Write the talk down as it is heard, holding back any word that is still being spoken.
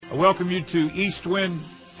I welcome you to East Wind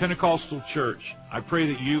Pentecostal Church. I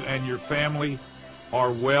pray that you and your family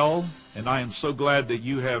are well, and I am so glad that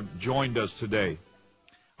you have joined us today.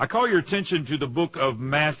 I call your attention to the book of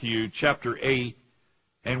Matthew, chapter 8,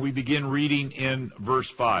 and we begin reading in verse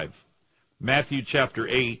 5. Matthew chapter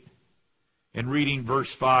 8, and reading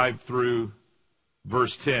verse 5 through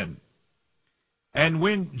verse 10. And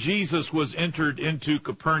when Jesus was entered into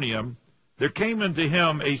Capernaum, there came unto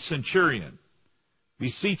him a centurion,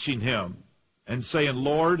 beseeching him, and saying,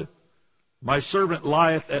 Lord, my servant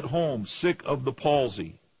lieth at home, sick of the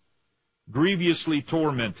palsy, grievously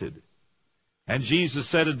tormented. And Jesus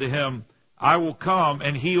said unto him, I will come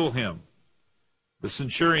and heal him. The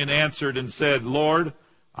centurion answered and said, Lord,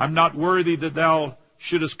 I'm not worthy that thou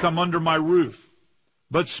shouldest come under my roof,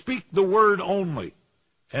 but speak the word only,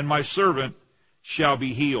 and my servant shall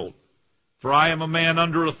be healed. For I am a man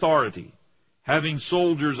under authority, having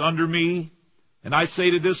soldiers under me, and I say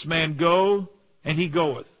to this man, Go, and he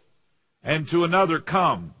goeth, and to another,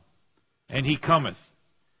 Come, and he cometh,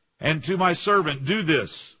 and to my servant, Do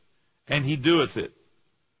this, and he doeth it.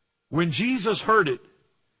 When Jesus heard it,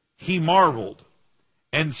 he marveled,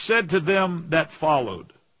 and said to them that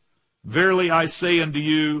followed, Verily I say unto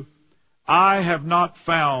you, I have not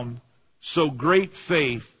found so great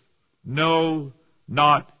faith, no,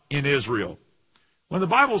 not in Israel. When the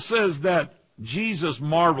Bible says that Jesus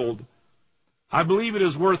marveled, I believe it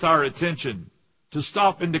is worth our attention to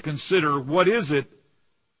stop and to consider what is it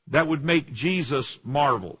that would make Jesus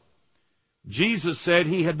marvel. Jesus said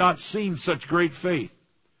he had not seen such great faith,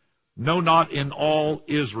 no, not in all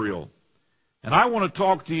Israel. And I want to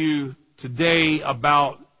talk to you today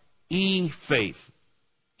about E-faith.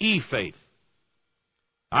 E-faith.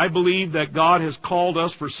 I believe that God has called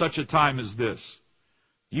us for such a time as this.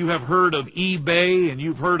 You have heard of eBay and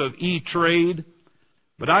you've heard of E-trade,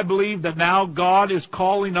 but I believe that now God is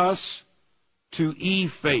calling us to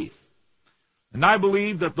E-faith. And I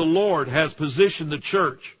believe that the Lord has positioned the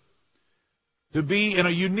church to be in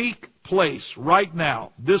a unique place right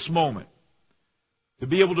now, this moment, to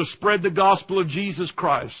be able to spread the gospel of Jesus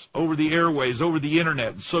Christ over the airways, over the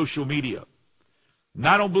internet and social media. And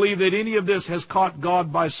I don't believe that any of this has caught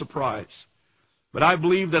God by surprise. But I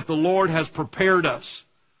believe that the Lord has prepared us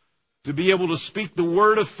to be able to speak the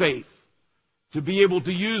word of faith, to be able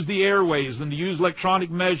to use the airways and to use electronic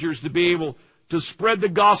measures to be able to spread the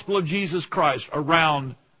gospel of Jesus Christ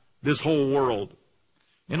around this whole world.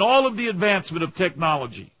 In all of the advancement of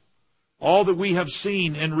technology, all that we have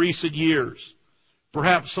seen in recent years,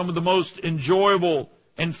 perhaps some of the most enjoyable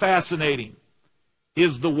and fascinating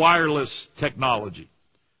is the wireless technology.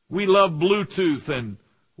 We love Bluetooth and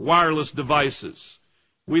wireless devices.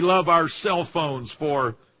 We love our cell phones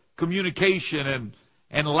for communication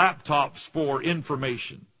and laptops for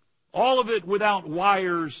information. All of it without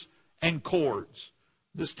wires and cords.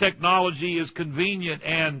 This technology is convenient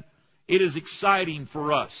and it is exciting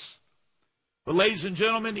for us. But ladies and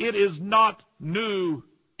gentlemen, it is not new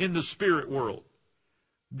in the spirit world.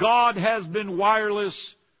 God has been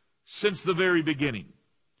wireless since the very beginning.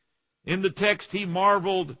 In the text, he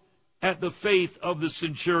marveled at the faith of the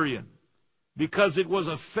centurion because it was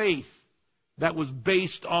a faith that was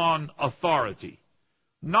based on authority,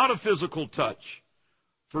 not a physical touch.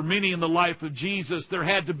 For many in the life of Jesus, there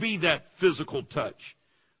had to be that physical touch.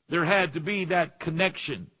 There had to be that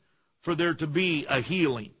connection for there to be a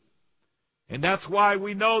healing. And that's why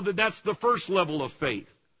we know that that's the first level of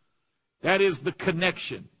faith. That is the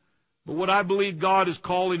connection. But what I believe God is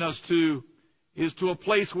calling us to is to a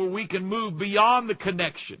place where we can move beyond the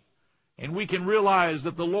connection. And we can realize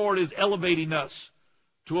that the Lord is elevating us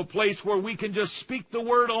to a place where we can just speak the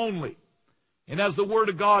word only. And as the word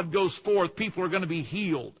of God goes forth, people are going to be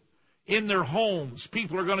healed in their homes.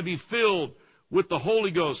 People are going to be filled with the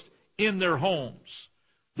Holy Ghost in their homes.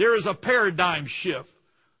 There is a paradigm shift.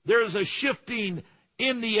 There is a shifting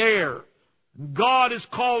in the air. God is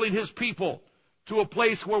calling his people to a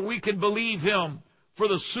place where we can believe him for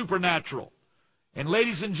the supernatural. And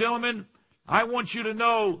ladies and gentlemen, I want you to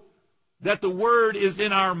know that the word is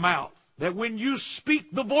in our mouth. That when you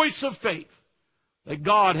speak the voice of faith, that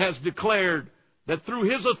God has declared that through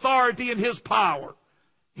his authority and his power,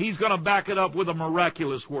 he's going to back it up with a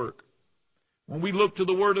miraculous work. When we look to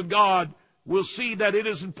the word of God, we'll see that it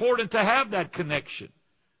is important to have that connection.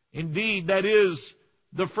 Indeed, that is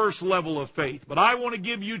the first level of faith. But I want to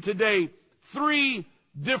give you today 3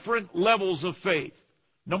 different levels of faith.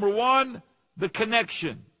 Number 1, the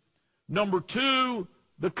connection. Number 2,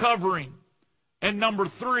 the covering. And number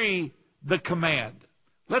 3, the command.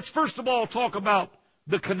 Let's first of all talk about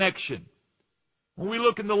the connection. When we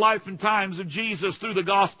look in the life and times of Jesus through the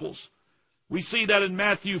Gospels, We see that in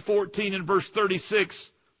Matthew 14 and verse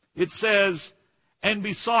 36. It says, and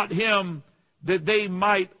besought him that they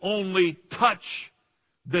might only touch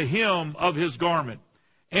the hem of his garment.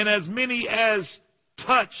 And as many as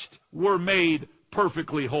touched were made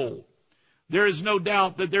perfectly whole. There is no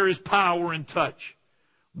doubt that there is power in touch.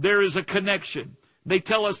 There is a connection. They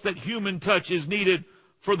tell us that human touch is needed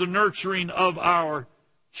for the nurturing of our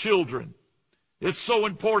children. It's so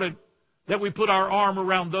important that we put our arm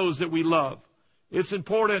around those that we love. It's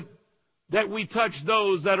important that we touch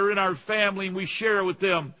those that are in our family and we share with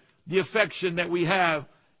them the affection that we have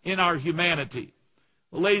in our humanity.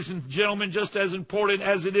 Well, ladies and gentlemen, just as important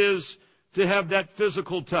as it is to have that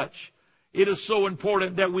physical touch, it is so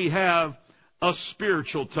important that we have a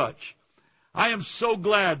spiritual touch. I am so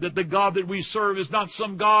glad that the God that we serve is not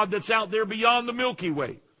some God that's out there beyond the Milky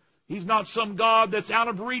Way. He's not some God that's out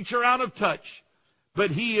of reach or out of touch,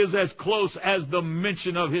 but he is as close as the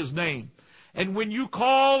mention of his name. And when you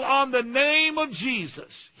call on the name of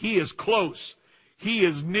Jesus, he is close, he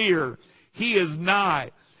is near, he is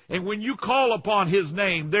nigh. And when you call upon his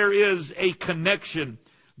name, there is a connection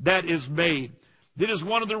that is made. It is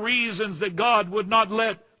one of the reasons that God would not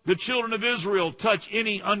let the children of Israel touch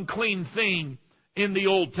any unclean thing in the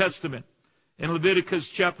Old Testament. In Leviticus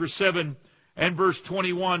chapter 7 and verse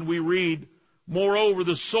 21, we read, moreover,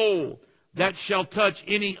 the soul that shall touch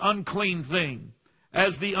any unclean thing,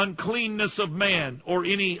 as the uncleanness of man, or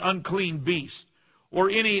any unclean beast, or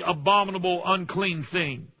any abominable unclean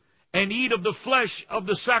thing, and eat of the flesh of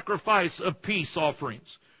the sacrifice of peace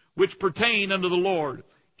offerings, which pertain unto the Lord,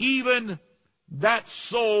 even that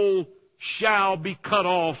soul shall be cut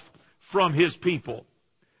off from his people.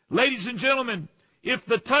 Ladies and gentlemen, if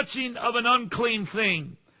the touching of an unclean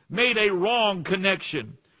thing made a wrong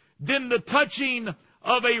connection, then the touching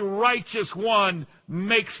of a righteous one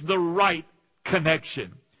makes the right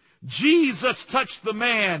connection. Jesus touched the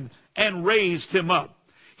man and raised him up.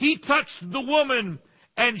 He touched the woman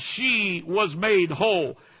and she was made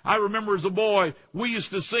whole. I remember as a boy, we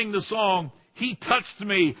used to sing the song, he touched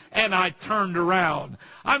me and I turned around.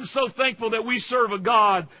 I'm so thankful that we serve a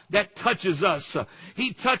God that touches us.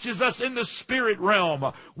 He touches us in the spirit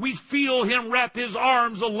realm. We feel him wrap his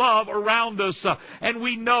arms of love around us, and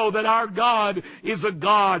we know that our God is a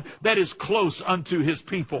God that is close unto his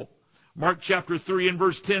people. Mark chapter 3 and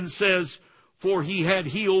verse 10 says, for he had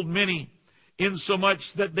healed many,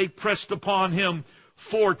 insomuch that they pressed upon him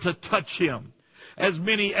for to touch him, as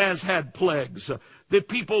many as had plagues. The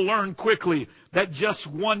people learned quickly that just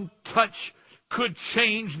one touch could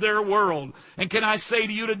change their world. And can I say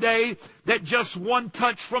to you today that just one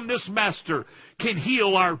touch from this master can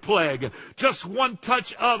heal our plague. Just one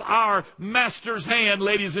touch of our master's hand,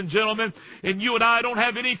 ladies and gentlemen, and you and I don't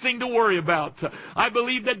have anything to worry about. I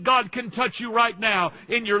believe that God can touch you right now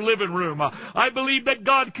in your living room. I believe that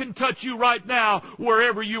God can touch you right now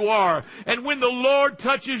wherever you are. And when the Lord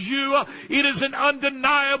touches you, it is an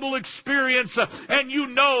undeniable experience, and you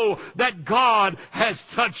know that God has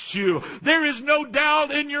touched you. There is no doubt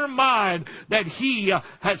in your mind that he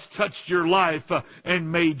has touched your life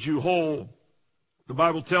and made you whole. The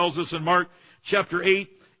Bible tells us in Mark chapter 8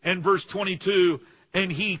 and verse 22, and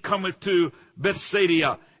he cometh to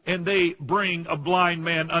Bethsaida, and they bring a blind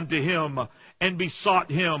man unto him, and besought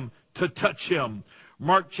him to touch him.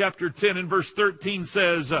 Mark chapter 10 and verse 13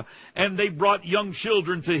 says, and they brought young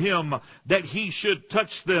children to him that he should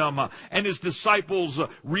touch them, and his disciples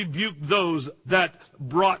rebuked those that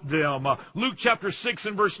brought them. Luke chapter 6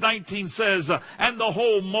 and verse 19 says, and the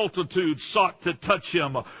whole multitude sought to touch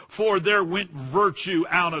him, for there went virtue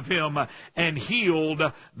out of him, and healed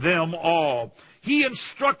them all. He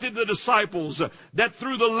instructed the disciples that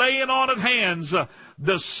through the laying on of hands,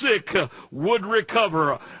 the sick would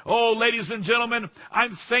recover. Oh, ladies and gentlemen,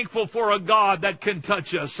 I'm thankful for a God that can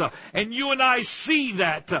touch us. And you and I see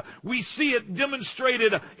that. We see it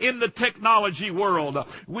demonstrated in the technology world.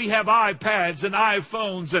 We have iPads and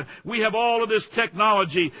iPhones, and we have all of this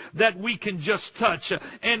technology that we can just touch,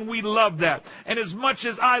 and we love that. And as much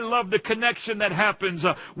as I love the connection that happens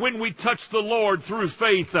when we touch the Lord through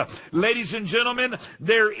faith, ladies and gentlemen,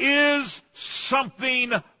 there is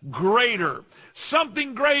something greater.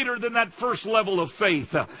 Something greater than that first level of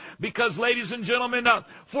faith. Because, ladies and gentlemen,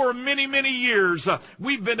 for many, many years,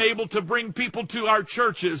 we've been able to bring people to our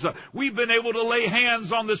churches. We've been able to lay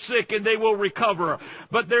hands on the sick and they will recover.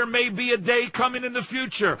 But there may be a day coming in the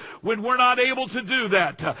future when we're not able to do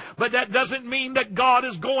that. But that doesn't mean that God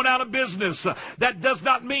is going out of business. That does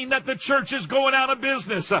not mean that the church is going out of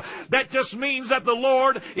business. That just means that the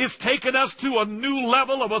Lord is taking us to a new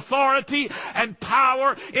level of authority and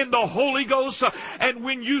power in the Holy Ghost. And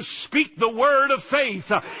when you speak the word of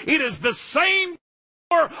faith, it is the same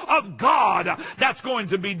power of God that's going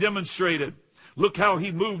to be demonstrated. Look how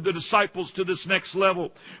he moved the disciples to this next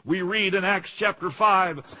level. We read in Acts chapter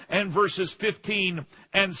 5 and verses 15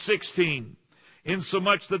 and 16.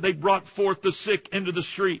 Insomuch that they brought forth the sick into the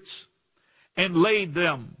streets and laid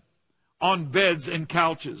them on beds and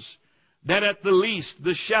couches, that at the least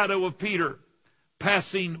the shadow of Peter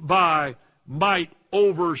passing by might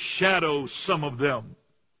overshadow some of them.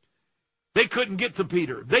 They couldn't get to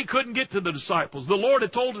Peter. They couldn't get to the disciples. The Lord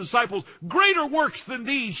had told the disciples, greater works than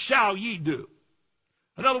these shall ye do.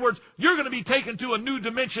 In other words, you're going to be taken to a new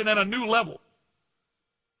dimension and a new level.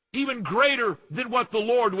 Even greater than what the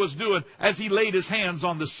Lord was doing as he laid his hands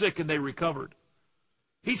on the sick and they recovered.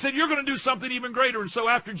 He said, you're going to do something even greater. And so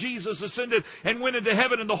after Jesus ascended and went into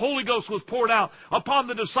heaven and the Holy Ghost was poured out upon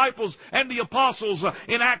the disciples and the apostles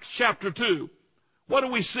in Acts chapter 2, what do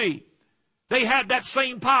we see? They had that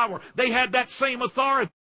same power. They had that same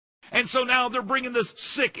authority. And so now they're bringing the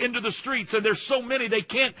sick into the streets, and there's so many they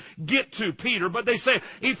can't get to Peter. But they say,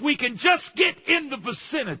 if we can just get in the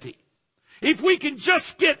vicinity, if we can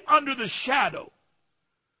just get under the shadow,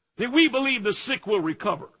 then we believe the sick will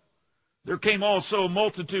recover. There came also a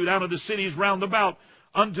multitude out of the cities round about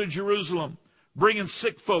unto Jerusalem, bringing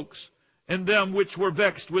sick folks, and them which were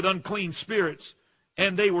vexed with unclean spirits,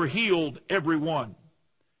 and they were healed every one.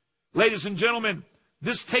 Ladies and gentlemen,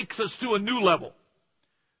 this takes us to a new level.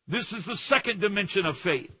 This is the second dimension of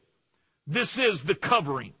faith. This is the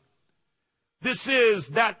covering. This is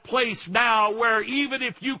that place now where even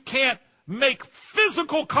if you can't make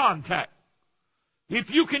physical contact, if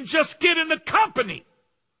you can just get in the company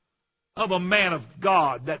of a man of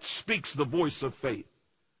God that speaks the voice of faith,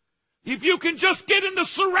 if you can just get in the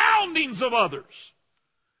surroundings of others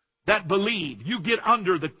that believe, you get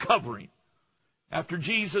under the covering. After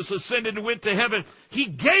Jesus ascended and went to heaven, he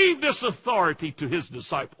gave this authority to his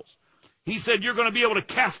disciples. He said, you're going to be able to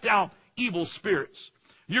cast out evil spirits.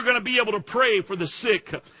 You're going to be able to pray for the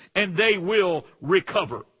sick, and they will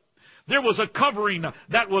recover. There was a covering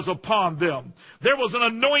that was upon them. There was an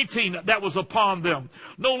anointing that was upon them.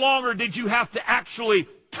 No longer did you have to actually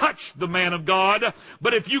touch the man of God,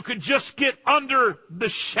 but if you could just get under the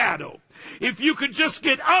shadow, if you could just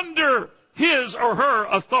get under his or her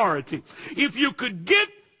authority, if you could get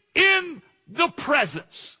in the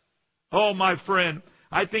presence. Oh, my friend,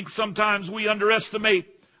 I think sometimes we underestimate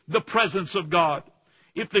the presence of God.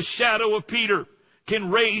 If the shadow of Peter can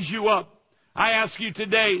raise you up, I ask you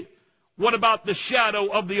today, what about the shadow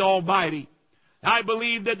of the Almighty? I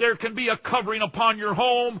believe that there can be a covering upon your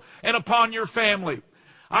home and upon your family.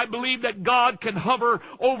 I believe that God can hover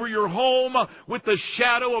over your home with the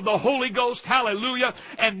shadow of the Holy Ghost, hallelujah,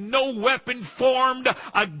 and no weapon formed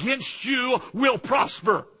against you will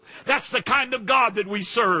prosper. That's the kind of God that we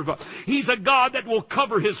serve. He's a God that will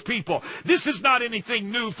cover his people. This is not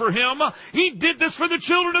anything new for him. He did this for the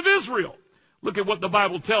children of Israel. Look at what the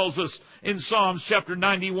Bible tells us in Psalms chapter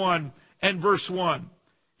 91 and verse 1.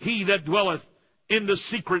 He that dwelleth in the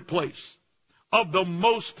secret place of the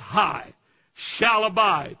Most High shall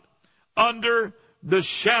abide under the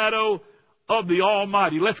shadow of the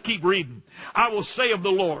Almighty. Let's keep reading. I will say of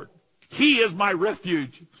the Lord, he is my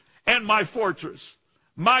refuge and my fortress.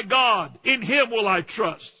 My God, in him will I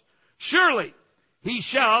trust. Surely he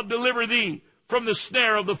shall deliver thee from the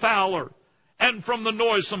snare of the fowler and from the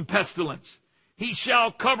noisome pestilence. He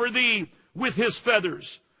shall cover thee with his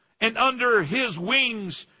feathers, and under his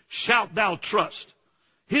wings shalt thou trust.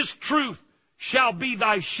 His truth shall be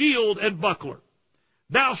thy shield and buckler.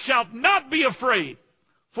 Thou shalt not be afraid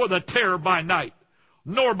for the terror by night,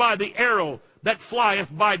 nor by the arrow that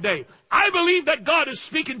flieth by day. I believe that God is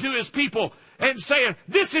speaking to his people and saying,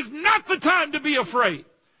 this is not the time to be afraid.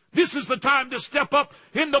 This is the time to step up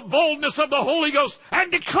in the boldness of the Holy Ghost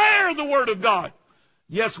and declare the word of God.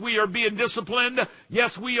 Yes, we are being disciplined.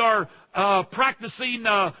 Yes, we are practicing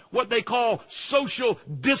what they call social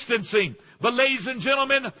distancing. But ladies and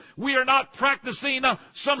gentlemen, we are not practicing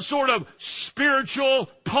some sort of spiritual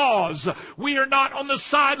pause. We are not on the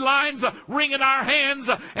sidelines wringing our hands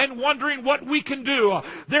and wondering what we can do.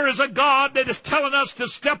 There is a God that is telling us to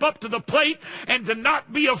step up to the plate and to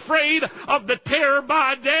not be afraid of the terror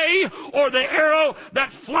by day or the arrow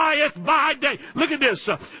that flieth by day. Look at this.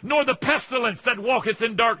 Nor the pestilence that walketh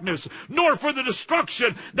in darkness, nor for the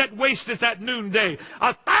destruction that wasteth at noonday.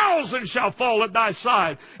 1,000 shall fall at thy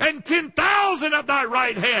side, and 10,000 at thy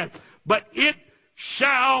right hand, but it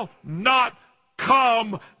shall not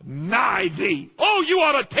come nigh thee. Oh, you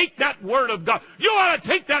ought to take that word of God. You ought to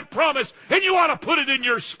take that promise, and you ought to put it in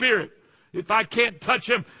your spirit. If I can't touch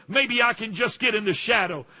him, maybe I can just get in the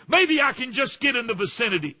shadow. Maybe I can just get in the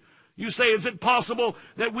vicinity. You say, is it possible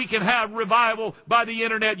that we can have revival by the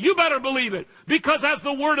internet? You better believe it. Because as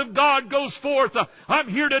the Word of God goes forth, I'm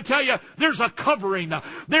here to tell you, there's a covering.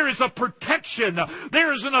 There is a protection.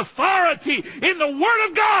 There is an authority in the Word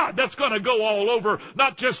of God that's going to go all over,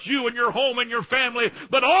 not just you and your home and your family,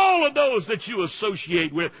 but all of those that you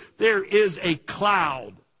associate with. There is a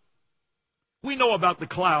cloud. We know about the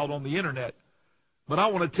cloud on the internet, but I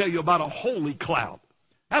want to tell you about a holy cloud.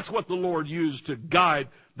 That's what the Lord used to guide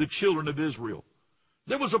the children of Israel.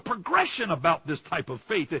 There was a progression about this type of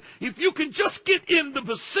faith. If you can just get in the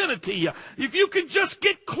vicinity, if you can just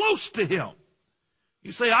get close to him.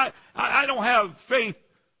 You say, I don't have faith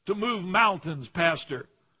to move mountains, Pastor.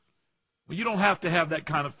 Well, you don't have to have that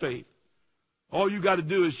kind of faith. All you got to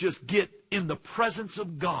do is just get in the presence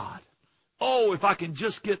of God. Oh, if I can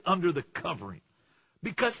just get under the covering.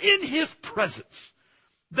 Because in his presence,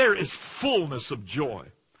 there is fullness of joy.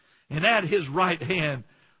 And at his right hand,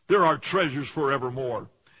 there are treasures forevermore.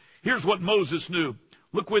 Here's what Moses knew.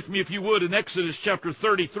 Look with me, if you would, in Exodus chapter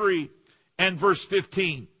 33 and verse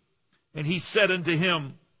 15. And he said unto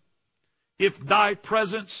him, if thy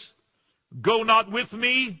presence go not with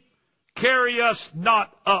me, carry us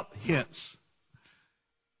not up hence.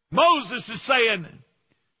 Moses is saying,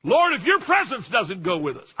 Lord, if your presence doesn't go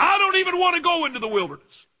with us, I don't even want to go into the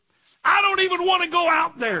wilderness. I don't even want to go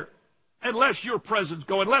out there unless your presence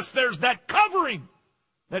go, unless there's that covering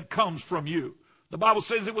that comes from you. The Bible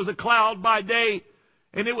says it was a cloud by day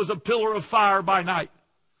and it was a pillar of fire by night.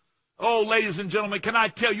 Oh, ladies and gentlemen, can I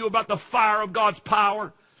tell you about the fire of God's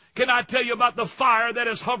power? Can I tell you about the fire that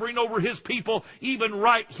is hovering over his people even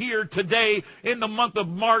right here today in the month of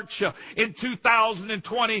March in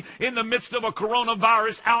 2020 in the midst of a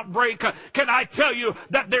coronavirus outbreak? Can I tell you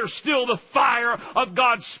that there's still the fire of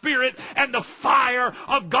God's Spirit and the fire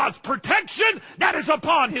of God's protection that is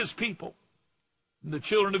upon his people? The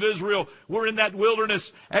children of Israel were in that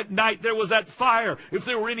wilderness. At night there was that fire. If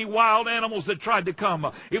there were any wild animals that tried to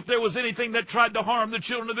come, if there was anything that tried to harm the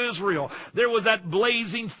children of Israel, there was that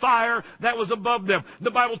blazing fire that was above them.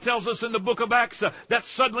 The Bible tells us in the book of Acts that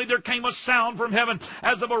suddenly there came a sound from heaven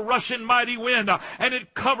as of a rushing mighty wind, and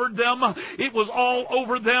it covered them. It was all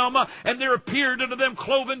over them, and there appeared unto them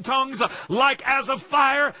cloven tongues like as of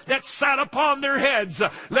fire that sat upon their heads.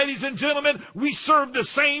 Ladies and gentlemen, we serve the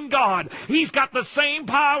same God. He's got the same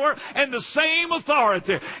power and the same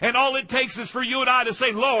authority. And all it takes is for you and I to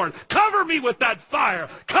say, Lord, cover me with that fire.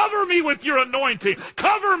 Cover me with your anointing.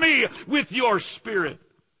 Cover me with your Spirit.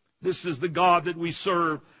 This is the God that we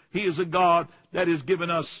serve. He is a God that has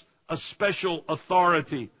given us a special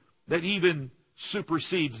authority that even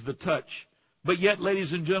supersedes the touch. But yet,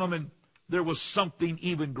 ladies and gentlemen, there was something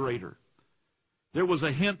even greater. There was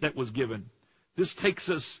a hint that was given. This takes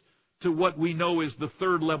us to what we know is the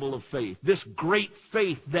third level of faith. This great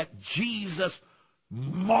faith that Jesus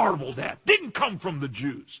marveled at. Didn't come from the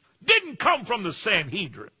Jews. Didn't come from the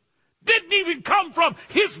Sanhedrin. Didn't even come from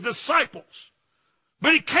his disciples.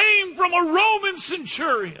 But it came from a Roman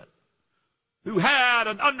centurion who had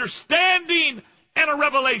an understanding and a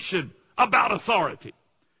revelation about authority.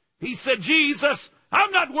 He said, Jesus, I'm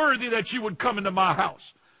not worthy that you would come into my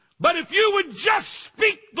house. But if you would just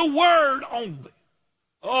speak the word only.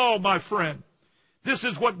 Oh, my friend, this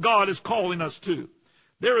is what God is calling us to.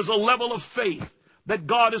 There is a level of faith that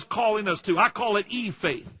God is calling us to. I call it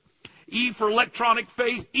E-faith. E for electronic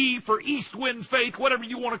faith, E for east wind faith, whatever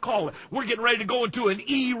you want to call it. We're getting ready to go into an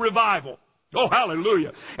E-revival. Oh,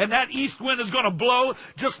 hallelujah. And that east wind is going to blow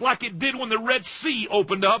just like it did when the Red Sea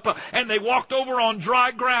opened up and they walked over on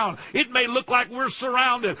dry ground. It may look like we're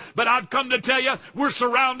surrounded, but I've come to tell you, we're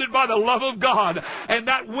surrounded by the love of God. And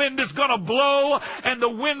that wind is going to blow, and the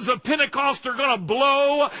winds of Pentecost are going to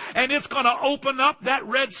blow, and it's going to open up that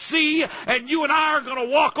Red Sea, and you and I are going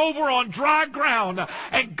to walk over on dry ground,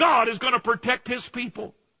 and God is going to protect his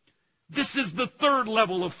people. This is the third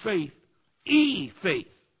level of faith, E-faith.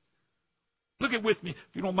 Look at with me,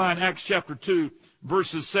 if you don't mind, Acts chapter 2,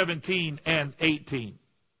 verses 17 and 18.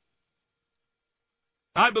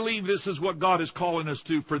 I believe this is what God is calling us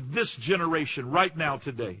to for this generation right now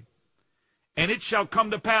today. And it shall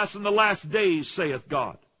come to pass in the last days, saith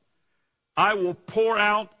God, I will pour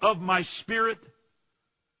out of my Spirit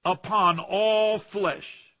upon all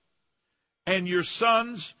flesh, and your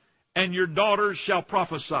sons and your daughters shall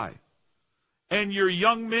prophesy, and your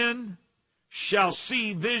young men shall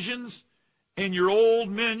see visions, and your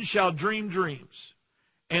old men shall dream dreams.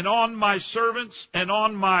 And on my servants and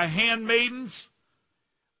on my handmaidens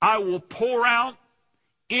I will pour out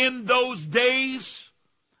in those days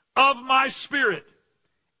of my Spirit,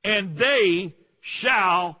 and they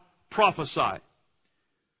shall prophesy.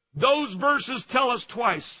 Those verses tell us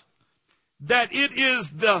twice that it is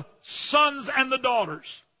the sons and the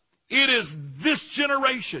daughters. It is this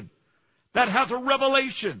generation that has a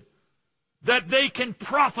revelation, that they can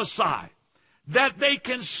prophesy, that they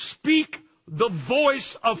can speak the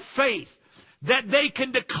voice of faith, that they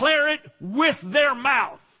can declare it with their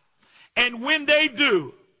mouth. And when they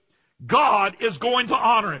do, God is going to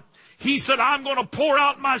honor it. He said, I'm going to pour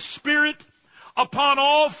out my Spirit upon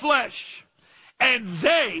all flesh. And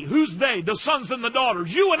they, who's they? The sons and the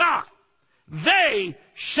daughters, you and I, they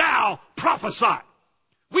shall prophesy.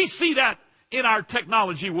 We see that in our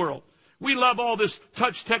technology world. We love all this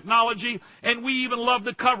touch technology, and we even love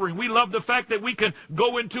the covering. We love the fact that we can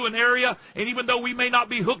go into an area, and even though we may not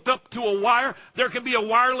be hooked up to a wire, there can be a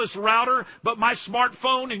wireless router, but my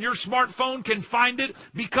smartphone and your smartphone can find it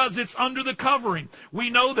because it's under the covering.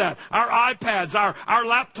 We know that. Our iPads, our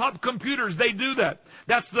laptop computers, they do that.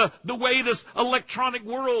 That's the way this electronic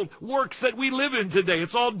world works that we live in today.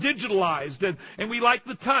 It's all digitalized, and we like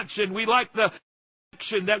the touch, and we like the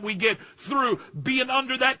that we get through being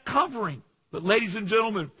under that covering. But ladies and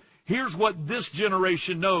gentlemen, here's what this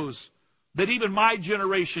generation knows that even my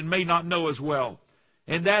generation may not know as well.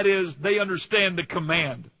 And that is, they understand the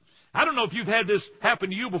command. I don't know if you've had this happen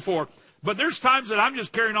to you before, but there's times that I'm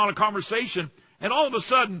just carrying on a conversation, and all of a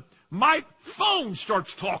sudden, my phone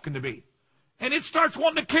starts talking to me. And it starts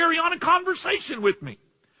wanting to carry on a conversation with me.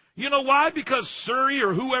 You know why? Because Siri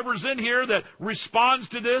or whoever's in here that responds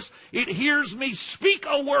to this, it hears me speak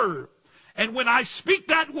a word. And when I speak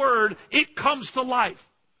that word, it comes to life.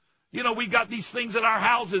 You know, we got these things at our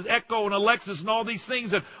houses, Echo and Alexis and all these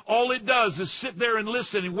things, and all it does is sit there and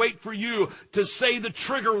listen and wait for you to say the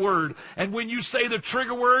trigger word. And when you say the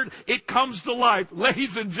trigger word, it comes to life.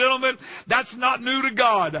 Ladies and gentlemen, that's not new to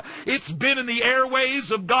God. It's been in the airways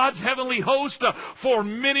of God's heavenly host for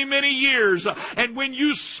many, many years. And when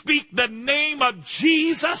you speak the name of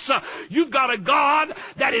Jesus, you've got a God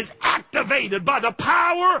that is activated by the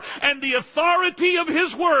power and the authority of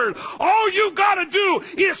His word. All you've got to do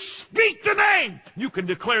is speak the name. You can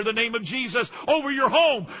declare the name of Jesus over your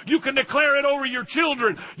home. You can declare it over your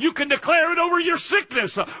children. You can declare it over your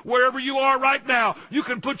sickness. Wherever you are right now, you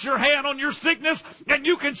can put your hand on your sickness and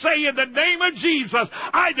you can say, in the name of Jesus,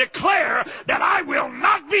 I declare that I will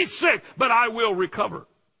not be sick, but I will recover.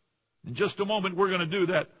 In just a moment, we're going to do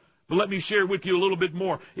that. But let me share with you a little bit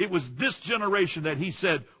more. It was this generation that He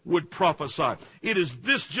said would prophesy. It is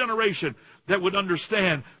this generation that would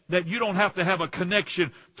understand that you don't have to have a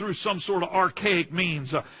connection through some sort of archaic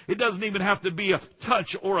means. It doesn't even have to be a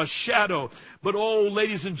touch or a shadow. But oh,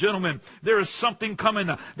 ladies and gentlemen, there is something coming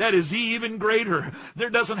that is even greater. There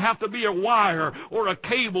doesn't have to be a wire or a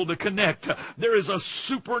cable to connect. There is a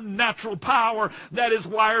supernatural power that is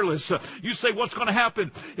wireless. You say, what's going to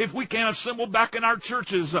happen if we can't assemble back in our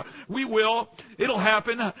churches? We will. It'll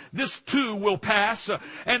happen. This too will pass.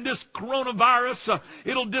 And this coronavirus,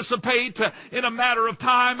 it'll dissipate in a matter of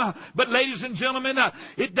time. But ladies and gentlemen,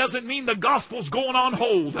 it doesn't mean the gospel's going on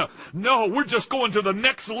hold. No, we're just going to the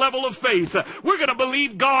next level of faith. We're going to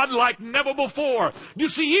believe God like never before. You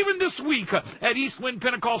see, even this week at East Wind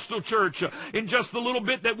Pentecostal Church, in just the little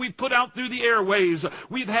bit that we put out through the airways,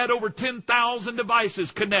 we've had over 10,000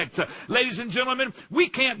 devices connect. Ladies and gentlemen, we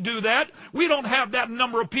can't do that. We don't have that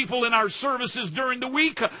number of people in our services during the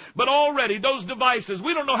week, but already those devices,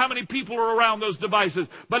 we don't know how many people are around those devices,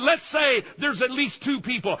 but let's say there's at least 2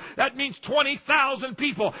 people. That means 20,000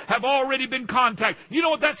 people have already been contacted. You know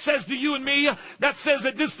what that says to you and me? That says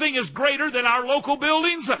that this thing is greater than our local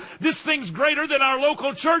buildings. This thing's greater than our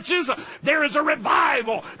local churches. There is a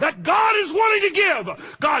revival that God is wanting to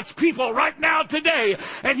give God's people right now today.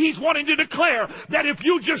 And He's wanting to declare that if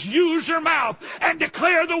you just use your mouth and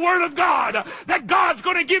declare the word of God, that God's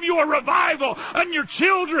going to give you a revival in your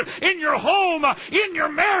children, in your home, in your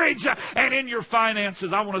marriage, and in your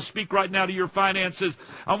finances. I want to speak right now to your finances.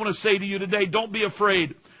 I want to say to you today, don't be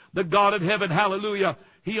afraid. The God of heaven, hallelujah,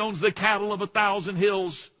 He owns the cattle of 1,000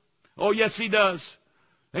 hills. Oh, yes, He does.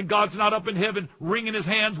 And God's not up in heaven wringing His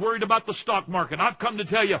hands, worried about the stock market. I've come to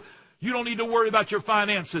tell you, you don't need to worry about your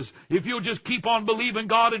finances. If you'll just keep on believing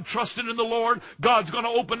God and trusting in the Lord, God's going to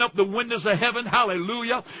open up the windows of heaven.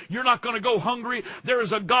 Hallelujah. You're not going to go hungry. There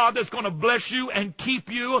is a God that's going to bless you and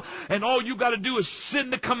keep you. And all you got to do is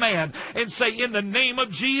send the command and say, in the name of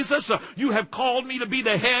Jesus, you have called me to be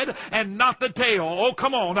the head and not the tail. Oh,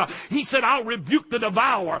 come on. He said, I'll rebuke the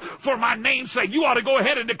devourer for my name's sake. You ought to go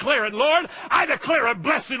ahead and declare it. Lord, I declare a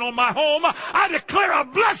blessing on my home. I declare a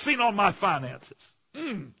blessing on my finances.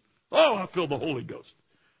 Oh, I feel the Holy Ghost.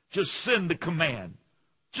 Just send the command.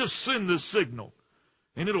 Just send the signal.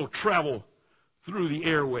 and it'll travel through the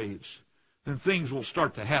airwaves, and things will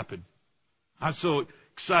start to happen. I'm so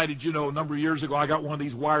excited. You know, a number of years ago, I got one of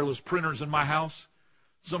these wireless printers in my house.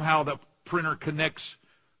 Somehow the printer connects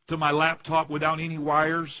to my laptop without any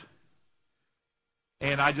wires,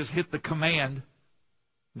 and I just hit the command.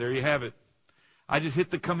 There you have it. I just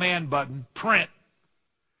hit the command button, print,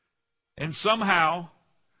 and somehow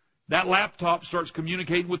that laptop starts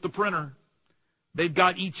communicating with the printer. They've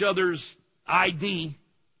got each other's ID,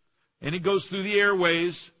 and it goes through the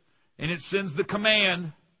airways, and it sends the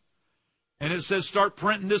command, and it says, start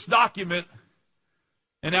printing this document.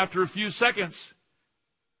 And after a few seconds,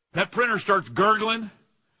 that printer starts gurgling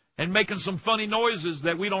and making some funny noises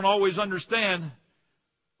that we don't always understand.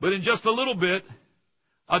 But in just a little bit,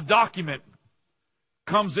 a document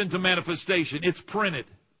comes into manifestation. It's printed.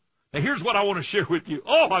 Now here's what I want to share with you.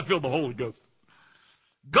 Oh, I feel the Holy Ghost.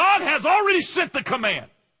 God has already sent the command.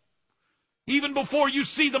 Even before you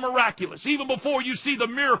see the miraculous, even before you see the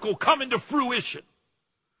miracle come into fruition,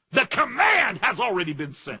 the command has already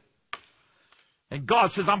been sent. And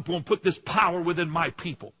God says, I'm going to put this power within my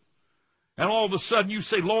people. And all of a sudden you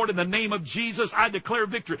say, Lord, in the name of Jesus, I declare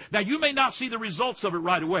victory. Now, you may not see the results of it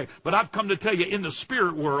right away, but I've come to tell you, in the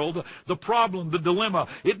spirit world, the problem, the dilemma,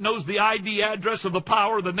 it knows the ID address of the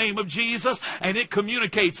power, the name of Jesus, and it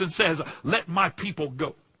communicates and says, let my people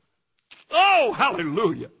go. Oh,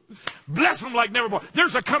 hallelujah. Bless them like never before.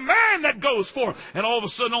 There's a command that goes forth. And all of a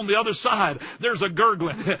sudden on the other side, there's a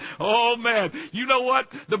gurgling. Oh, man. You know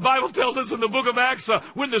what? The Bible tells us in the book of Acts,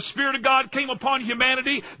 when the Spirit of God came upon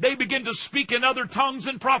humanity, they began to speak in other tongues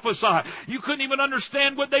and prophesy. You couldn't even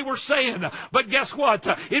understand what they were saying. But guess what?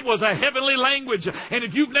 It was a heavenly language. And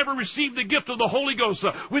if you've never received the gift of the Holy Ghost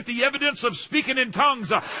with the evidence of speaking in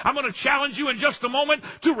tongues, I'm going to challenge you in just a moment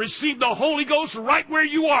to receive the Holy Ghost right where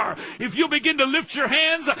you are. If you begin to lift your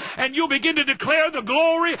hands and you'll begin to declare the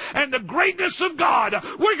glory and the greatness of God,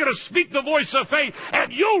 we're going to speak the voice of faith,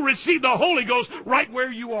 and you'll receive the Holy Ghost right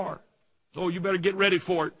where you are. So you better get ready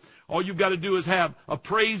for it. All you've got to do is have a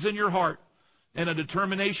praise in your heart and a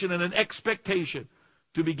determination and an expectation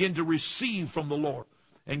to begin to receive from the Lord.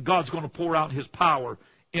 And God's going to pour out his power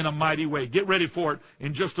in a mighty way. Get ready for it.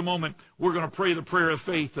 In just a moment, we're going to pray the prayer of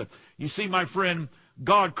faith. You see, my friend,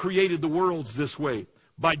 God created the worlds this way,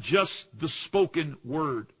 by just the spoken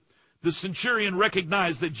word. The centurion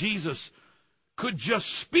recognized that Jesus could just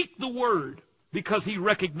speak the word because he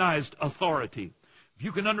recognized authority. If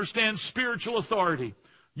you can understand spiritual authority,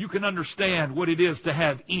 you can understand what it is to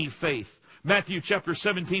have faith. Matthew chapter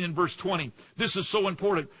 17 and verse 20. This is so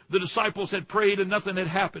important. The disciples had prayed and nothing had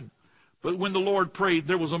happened. But when the Lord prayed,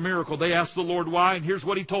 there was a miracle. They asked the Lord why, and here's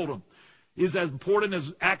what he told them. Is as important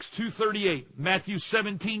as Acts 2:38, Matthew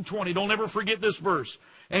 17:20. Don't ever forget this verse.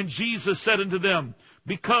 And Jesus said unto them,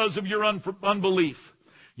 because of your unbelief.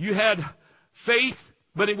 You had faith,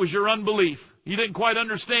 but it was your unbelief. You didn't quite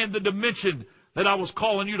understand the dimension that I was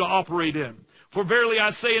calling you to operate in. For verily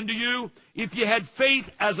I say unto you, if you had faith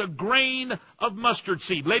as a grain of mustard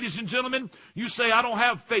seed. Ladies and gentlemen, you say, I don't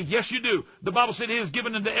have faith. Yes, you do. The Bible said it is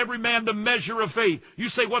given unto every man the measure of faith. You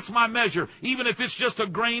say, what's my measure? Even if it's just a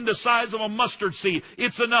grain the size of a mustard seed,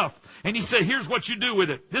 it's enough. And he said, here's what you do with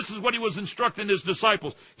it. This is what he was instructing his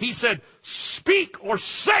disciples. He said, speak or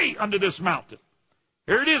say unto this mountain.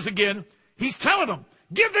 Here it is again. He's telling them,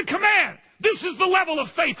 give the command. This is the level of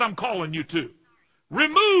faith I'm calling you to.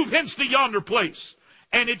 Remove hence to yonder place,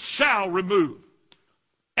 and it shall remove.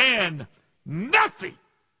 And nothing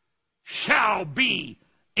shall be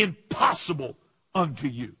impossible unto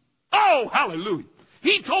you. Oh, hallelujah.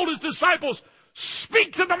 He told his disciples,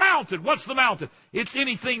 speak to the mountain. What's the mountain? It's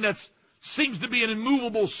anything that seems to be an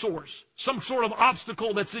immovable source, some sort of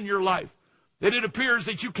obstacle that's in your life, that it appears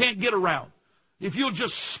that you can't get around. If you'll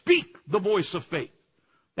just speak the voice of faith,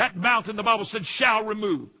 that mountain, the Bible said, shall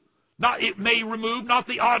remove. Not it may remove, not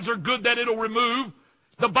the odds are good that it'll remove.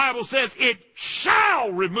 The Bible says it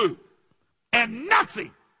shall remove. And nothing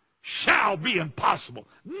shall be impossible.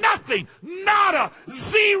 Nothing, nada,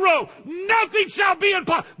 zero, nothing shall be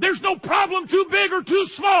impossible. There's no problem too big or too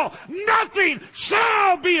small. Nothing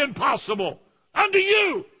shall be impossible unto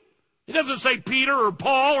you. It doesn't say Peter or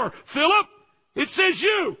Paul or Philip. It says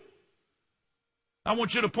you. I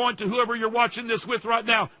want you to point to whoever you're watching this with right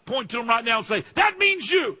now. Point to them right now and say, that means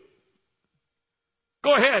you.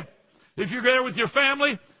 Go ahead. If you're there with your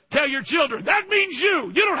family, tell your children, that means you.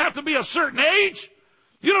 You don't have to be a certain age.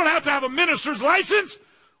 You don't have to have a minister's license.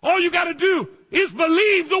 All you got to do is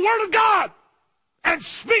believe the word of God and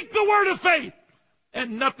speak the word of faith.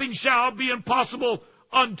 And nothing shall be impossible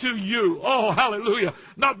unto you. Oh, hallelujah.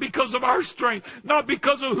 Not because of our strength, not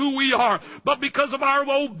because of who we are, but because of our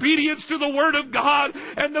obedience to the Word of God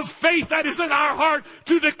and the faith that is in our heart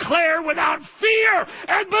to declare without fear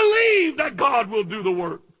and believe that God will do the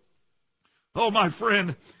work. Oh, my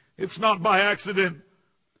friend, it's not by accident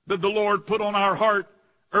that the Lord put on our heart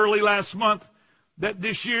early last month that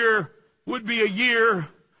this year would be a year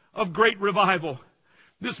of great revival.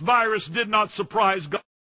 This virus did not surprise God.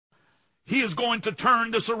 He is going to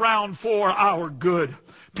turn this around for our good.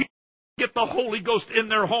 People get the Holy Ghost in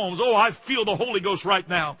their homes. Oh, I feel the Holy Ghost right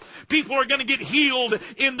now. People are going to get healed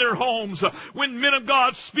in their homes. When men of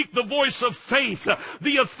God speak the voice of faith,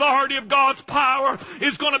 the authority of God's power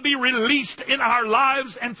is going to be released in our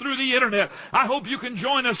lives and through the internet. I hope you can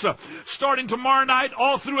join us starting tomorrow night,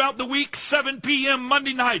 all throughout the week, 7 p.m.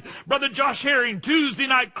 Monday night, Brother Josh Herring. Tuesday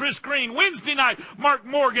night, Chris Green. Wednesday night, Mark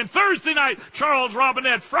Morgan. Thursday night, Charles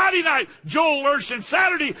Robinette. Friday night, Joel Urshan.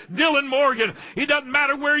 Saturday, Dylan Morgan. It doesn't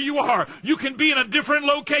matter where you are. You can be in a different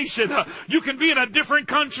location. You can be in a different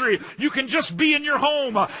country. You can just be in your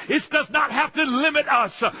home. It does not have to limit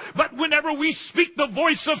us. But whenever we speak the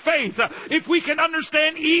voice of faith, if we can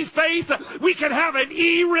understand e-faith, we can have an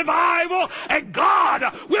e-revival, and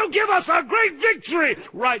God will give us a great victory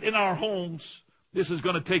right in our homes. This is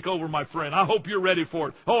going to take over, my friend. I hope you're ready for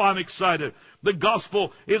it. Oh, I'm excited. The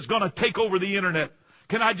gospel is going to take over the internet.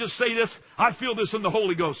 Can I just say this? I feel this in the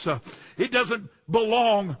Holy Ghost. It doesn't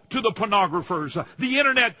belong to the pornographers. The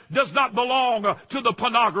internet does not belong to the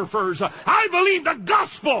pornographers. I believe the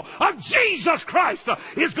gospel of Jesus Christ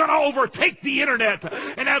is going to overtake the internet.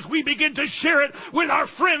 And as we begin to share it with our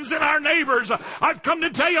friends and our neighbors, I've come to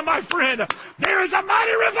tell you, my friend, there is a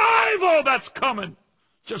mighty revival that's coming.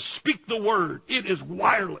 Just speak the word. It is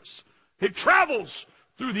wireless. It travels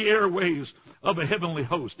through the airwaves of a heavenly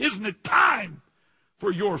host. Isn't it time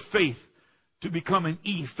for your faith to become an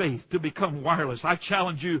e-faith, to become wireless? I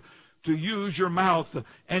challenge you to use your mouth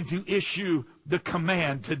and to issue the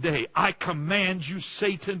command today. I command you,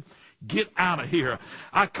 Satan, get out of here.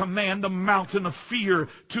 I command the mountain of fear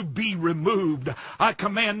to be removed. I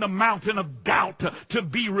command the mountain of doubt to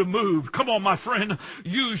be removed. Come on, my friend.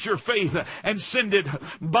 Use your faith and send it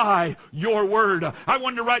by your word. I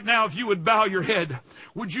wonder right now if you would bow your head.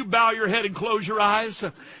 Would you bow your head and close your eyes?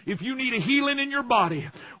 If you need a healing in your body,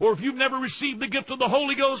 or if you've never received the gift of the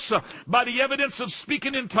Holy Ghost by the evidence of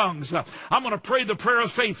speaking in tongues, I'm going to pray the prayer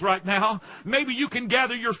of faith right now. Maybe you can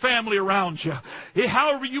gather your family around you.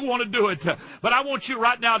 However you want to do it. But I want you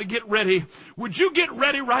right now to get ready. Would you get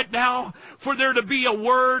ready right now for there to be a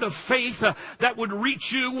word of faith that would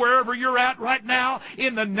reach you wherever you're at right now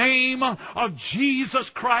in the name of Jesus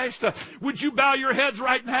Christ? Would you bow your heads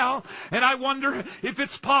right now? And I wonder if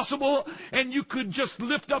it's possible and you could just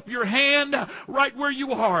lift up your hand right where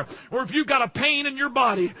you are. Or if you've got a pain in your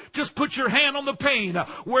body, just put your hand on the pain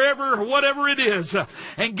wherever, whatever it is,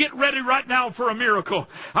 and get ready right now for a miracle.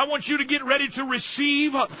 I want you to get ready to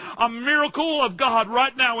receive a miracle of God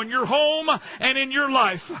right now in your home and in your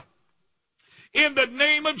life. In the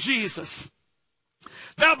name of Jesus.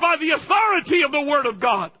 Now, by the authority of the Word of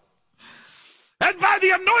God, and by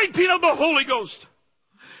the anointing of the Holy Ghost,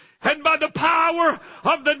 and by the power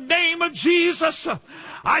of the name of Jesus,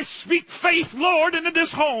 I speak faith, Lord, into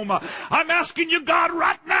this home. I'm asking you, God,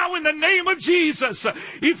 right now in the name of Jesus,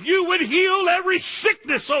 if you would heal every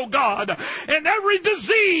sickness, oh God, and every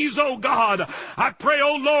disease, oh God. I pray,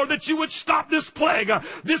 oh Lord, that you would stop this plague,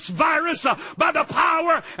 this virus, by the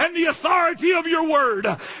power and the authority of your word.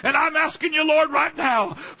 And I'm asking you, Lord, right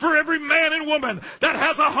now, for every man and woman that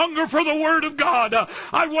has a hunger for the word of God,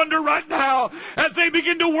 I wonder right now, as they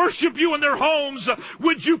begin to worship you in their homes,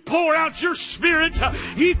 would you pour out your spirit?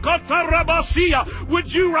 Would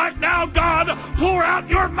you right now, God, pour out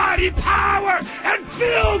your mighty power and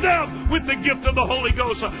fill them with the gift of the Holy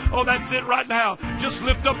Ghost? Oh, that's it right now. Just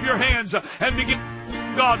lift up your hands and begin.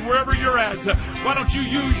 God, wherever you're at, why don't you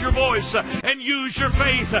use your voice and use your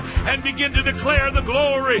faith and begin to declare the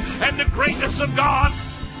glory and the greatness of God.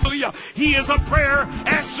 He is a prayer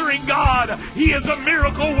answering God. He is a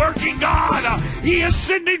miracle working God. He is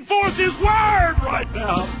sending forth His word right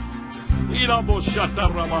now. In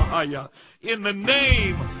the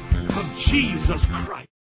name of Jesus Christ.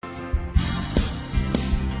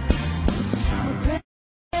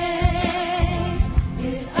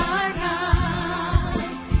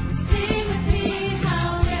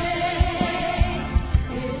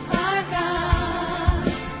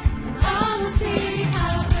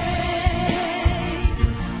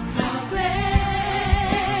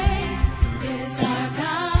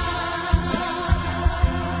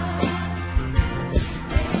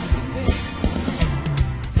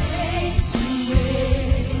 Way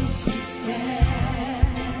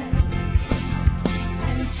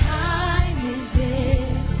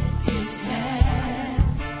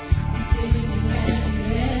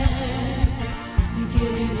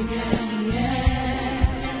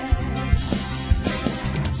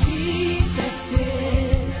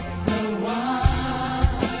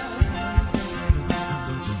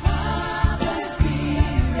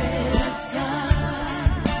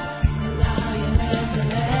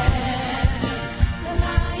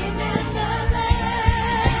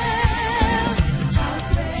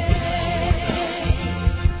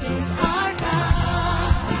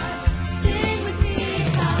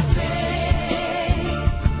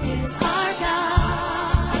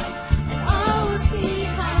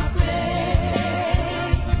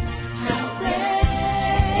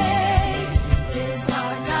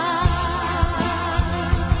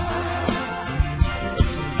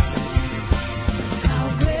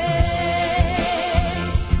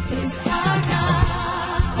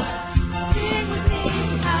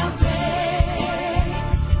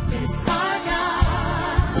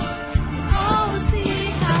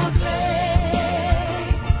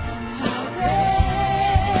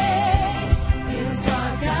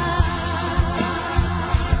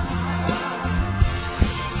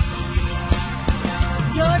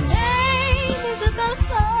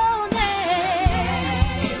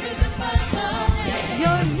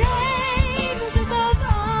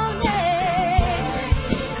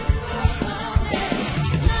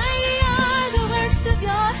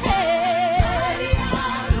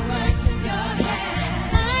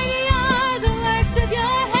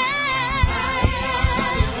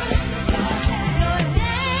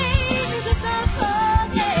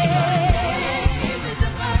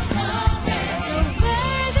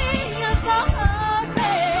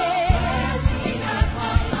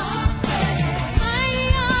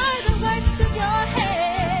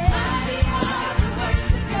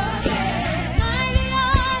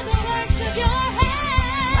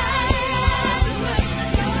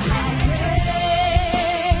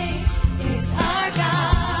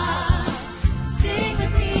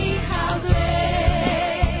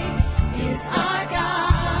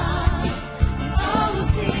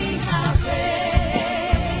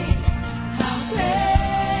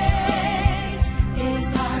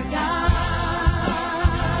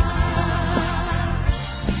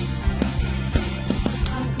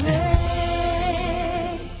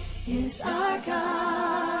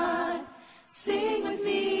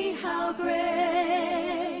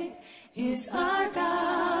is our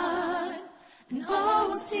God, and all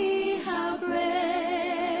will see how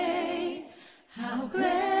great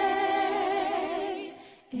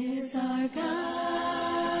is our God.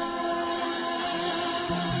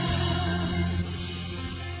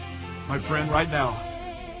 My friend, right now,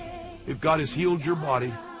 if God has healed your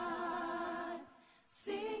body,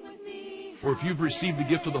 or if you've received the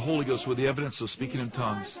gift of the Holy Ghost with the evidence of speaking in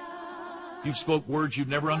tongues, you've spoke words you've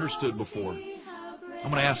never understood before, I'm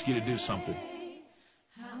going to ask you to do something.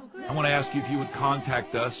 I want to ask you if you would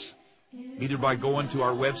contact us, either by going to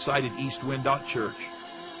our website at eastwind.church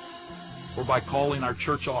or by calling our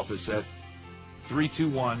church office at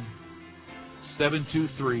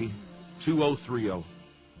 321-723-2030.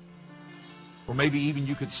 Or maybe even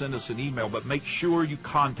you could send us an email, but make sure you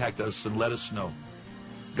contact us and let us know.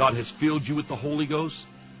 God has filled you with the Holy Ghost.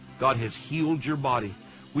 God has healed your body.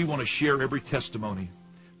 We want to share every testimony.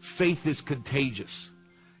 Faith is contagious,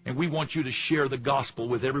 and we want you to share the gospel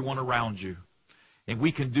with everyone around you. And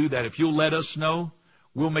we can do that. If you'll let us know,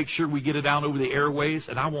 we'll make sure we get it out over the airways,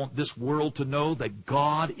 and I want this world to know that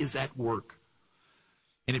God is at work.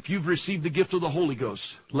 And if you've received the gift of the Holy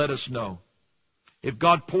Ghost, let us know. If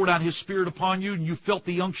God poured out His Spirit upon you and you felt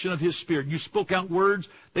the unction of His Spirit, you spoke out words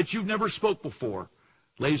that you've never spoke before,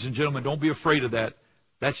 ladies and gentlemen, don't be afraid of that.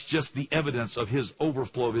 That's just the evidence of His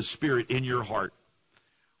overflow of His Spirit in your heart.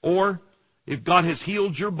 Or if God has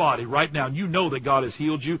healed your body right now, and you know that God has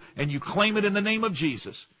healed you, and you claim it in the name of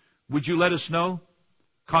Jesus, would you let us know?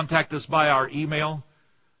 Contact us by our email.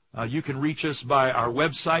 You can reach us by our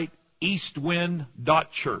website,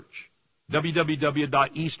 eastwind.church,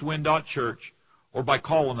 www.eastwind.church, or by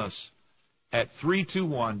calling us at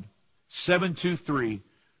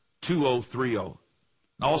 321-723-2030.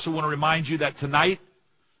 I also want to remind you that tonight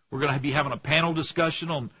we're going to be having a panel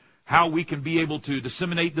discussion on how we can be able to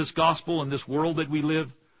disseminate this gospel in this world that we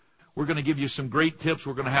live. We're going to give you some great tips.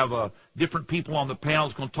 We're going to have different people on the panel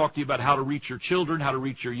who's going to talk to you about how to reach your children, how to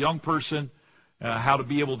reach your young person, how to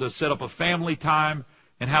be able to set up a family time,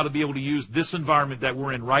 and how to be able to use this environment that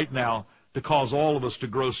we're in right now to cause all of us to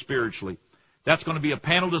grow spiritually. That's going to be a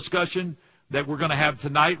panel discussion that we're going to have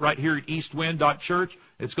tonight right here at eastwind.church.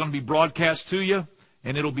 It's going to be broadcast to you,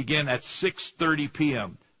 and it'll begin at 6:30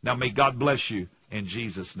 p.m. Now, may God bless you in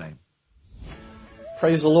Jesus' name.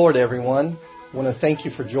 Praise the Lord, everyone. I want to thank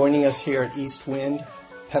you for joining us here at Eastwind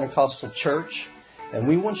Pentecostal Church. And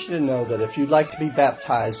we want you to know that if you'd like to be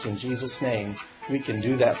baptized in Jesus' name, we can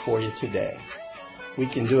do that for you today. We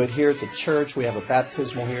can do it here at the church. We have a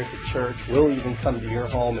baptismal here at the church. We'll even come to your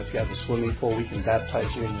home. If you have a swimming pool, we can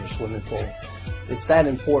baptize you in your swimming pool. It's that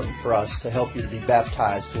important for us to help you to be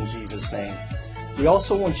baptized in Jesus' name. We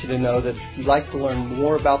also want you to know that if you'd like to learn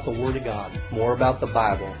more about the Word of God, more about the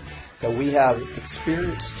Bible, that we have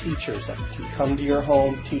experienced teachers that can come to your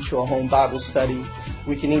home, teach you a home Bible study.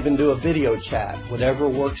 We can even do a video chat. Whatever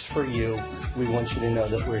works for you, we want you to know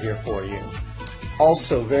that we're here for you.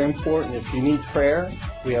 Also, very important, if you need prayer,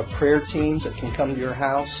 we have prayer teams that can come to your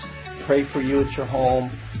house, pray for you at your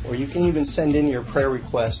home, or you can even send in your prayer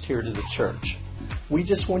request here to the church. We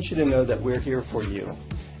just want you to know that we're here for you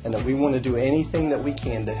and that we want to do anything that we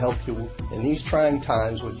can to help you in these trying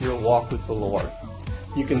times with your walk with the Lord.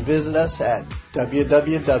 You can visit us at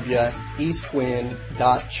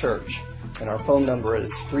www.eastwind.church, and our phone number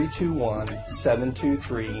is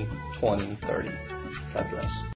 321-723-2030. God bless.